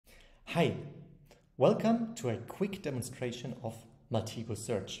Hi, welcome to a quick demonstration of Maltego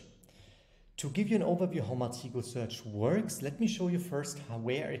Search. To give you an overview how Maltego Search works, let me show you first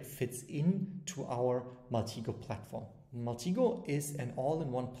where it fits into our Maltego platform. Maltego is an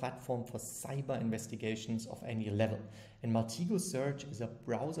all-in-one platform for cyber investigations of any level. And Maltego Search is a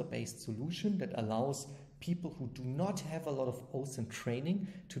browser-based solution that allows people who do not have a lot of OSINT training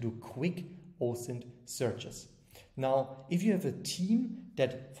to do quick OSINT searches. Now, if you have a team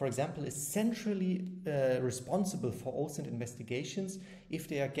that, for example, is centrally responsible for OSINT investigations, if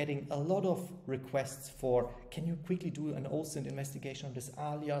they are getting a lot of requests for, can you quickly do an OSINT investigation on this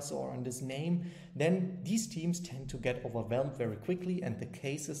alias or on this name, then these teams tend to get overwhelmed very quickly, and the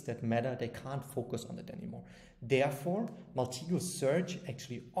cases that matter, they can't focus on it anymore. Therefore, Maltego Search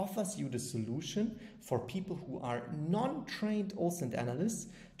actually offers you the solution for people who are non-trained OSINT analysts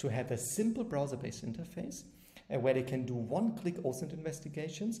to have a simple browser-based interface where they can do one-click OSINT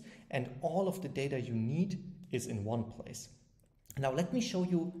investigations, and all of the data you need is in one place. Now let me show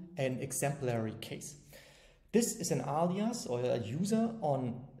you an exemplary case. This is an alias or a user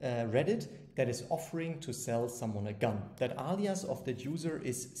on Reddit that is offering to sell someone a gun. That alias of that user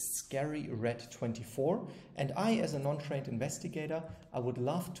is ScaryRed24, and I, as a non-trained investigator, I would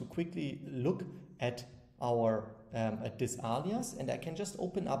love to quickly look at at this alias, and I can just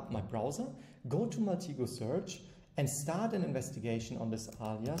open up my browser, go to Maltego Search, and start an investigation on this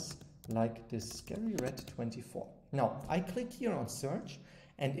alias like this ScaryRed24. Now, I click here on search,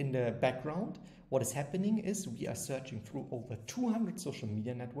 and in the background, what is happening is we are searching through over 200 social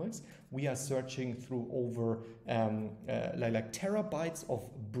media networks. We are searching through over like terabytes of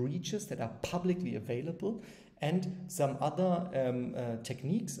breaches that are publicly available, and some other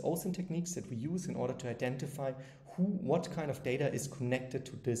techniques, OSINT techniques that we use in order to identify what kind of data is connected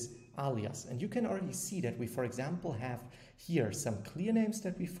to this alias. And you can already see that we, for example, have here some clear names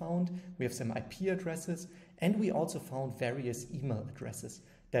that we found, we have some IP addresses, and we also found various email addresses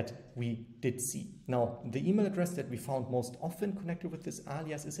that we did see. Now, the email address that we found most often connected with this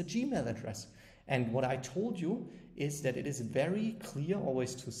alias is a Gmail address. And what I told you is that it is very clear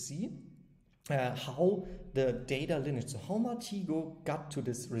always to see how the data lineage, so how Maltego got to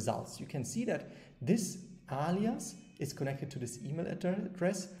these results. You can see that this alias is connected to this email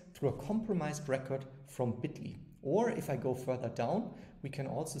address through a compromised record from Bitly. Or if I go further down, we can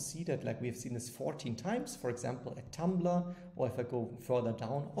also see that, like we have seen this 14 times, for example, at Tumblr, or if I go further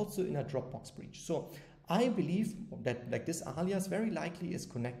down, also in a Dropbox breach. So I believe that like this alias very likely is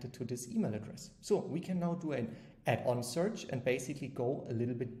connected to this email address. So we can now do an add-on search and basically go a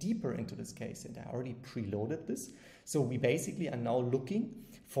little bit deeper into this case. And I already preloaded this. So we basically are now looking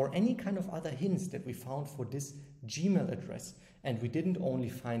for any kind of other hints that we found for this Gmail address. And we didn't only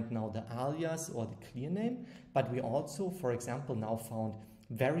find now the alias or the clear name, but we also, for example, now found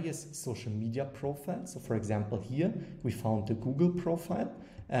various social media profiles. So for example, here we found the Google profile,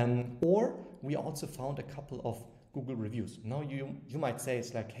 or we also found a couple of Google reviews. Now you might say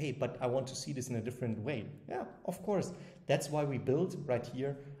it's like, hey, but I want to see this in a different way. Yeah, of course. That's why we built right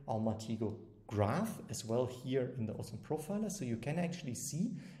here our Maltego graph as well here in the OSINT profiler. So you can actually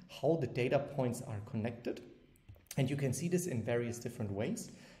see how the data points are connected. And you can see this in various different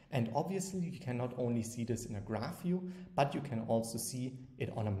ways. And obviously you can not only see this in a graph view, but you can also see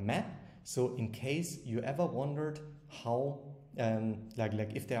it on a map. So in case you ever wondered how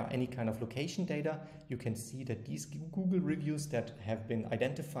like if there are any kind of location data, you can see that these Google reviews that have been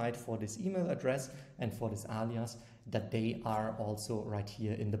identified for this email address and for this alias, that they are also right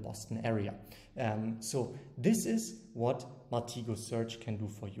here in the Boston area. So this is what Maltego Search can do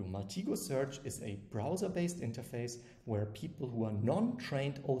for you. Maltego Search is a browser-based interface where people who are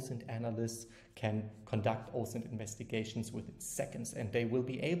non-trained OSINT analysts can conduct OSINT investigations within seconds, and they will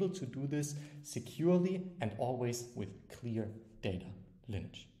be able to do this securely and always with clear data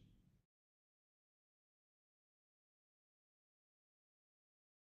lineage.